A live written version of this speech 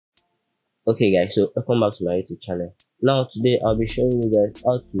Okay guys, so welcome back to my YouTube channel. Now today I'll be showing you guys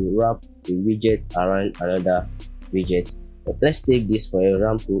how to wrap a widget around another widget. But let's take this for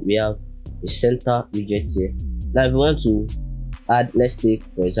example. We have a center widget here. Now if we want to add, let's take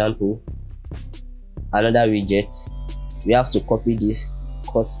for example another widget, we have to copy this,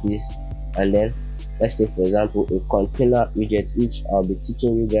 cut this, and then let's take for example a container widget, which I'll be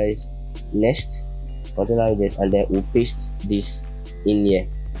teaching you guys next. Container widget, and then we'll paste this in here.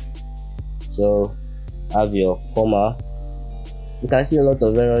 So have your comma. You can see a lot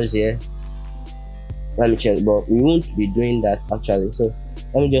of errors here. Let me check, but we won't be doing that actually. So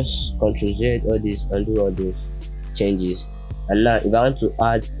let me just Ctrl Z all this and do all those changes. And now if I want to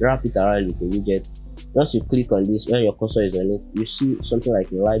wrap it around with a widget, once you click on this, when your cursor is on it, you see something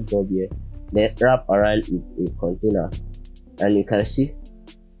like a light bulb here. Then wrap around with a container, and you can see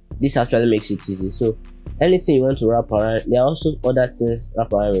this actually makes it easy. So anything you want to wrap around, there are also other things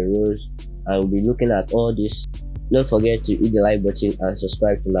wrap around with rows. I will be looking at all this. Don't forget to hit the like button and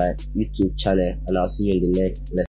subscribe to my YouTube channel, and I'll see you in the next lesson.